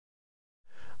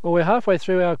Well, we're halfway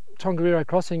through our Tongiriro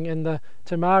crossing and the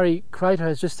Tamari crater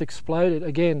has just exploded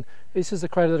again. This is the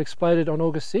crater that exploded on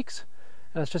August 6th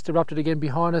and it's just erupted again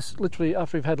behind us literally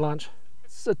after we've had lunch.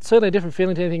 It's certainly a different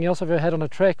feeling to anything else I've ever had on a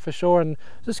trek for sure, and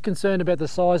just concerned about the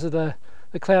size of the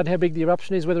cloud and how big the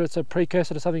eruption is, whether it's a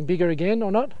precursor to something bigger again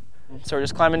or not. So we're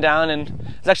just climbing down, and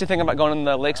I was actually thinking about going in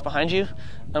the lakes behind you,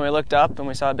 and we looked up and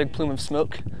we saw a big plume of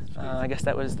smoke. I guess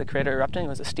that was the crater erupting. It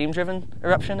was a steam-driven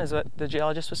eruption, is what the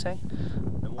geologist was saying.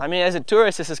 I mean, as a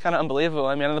tourist, this is kind of unbelievable.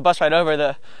 I mean, on the bus ride over,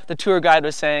 the tour guide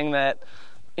was saying that,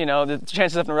 you know, the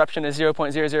chances of an eruption is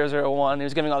 0.0001. He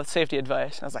was giving all the safety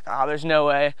advice. And I was like, oh, there's no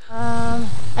way. I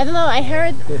don't know, I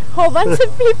heard a whole bunch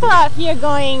of people out here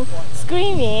going,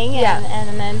 screaming,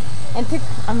 and then it took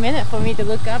a minute for me to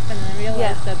look up and I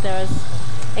realized that there was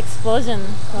explosion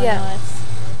going on.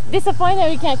 It's disappointing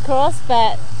we can't cross,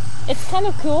 but it's kind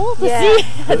of cool to see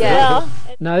as well.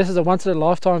 No, this is a once in a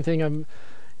lifetime thing.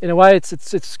 In a way,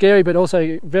 it's scary, but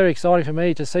also very exciting for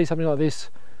me to see something like this.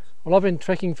 Well, I've been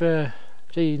trekking for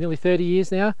nearly 30 years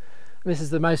now, and this is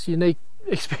the most unique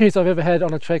experience I've ever had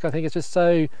on a trek. I think it's just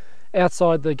so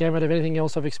outside the gamut of anything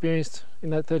else I've experienced in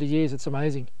that 30 years. It's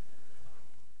amazing.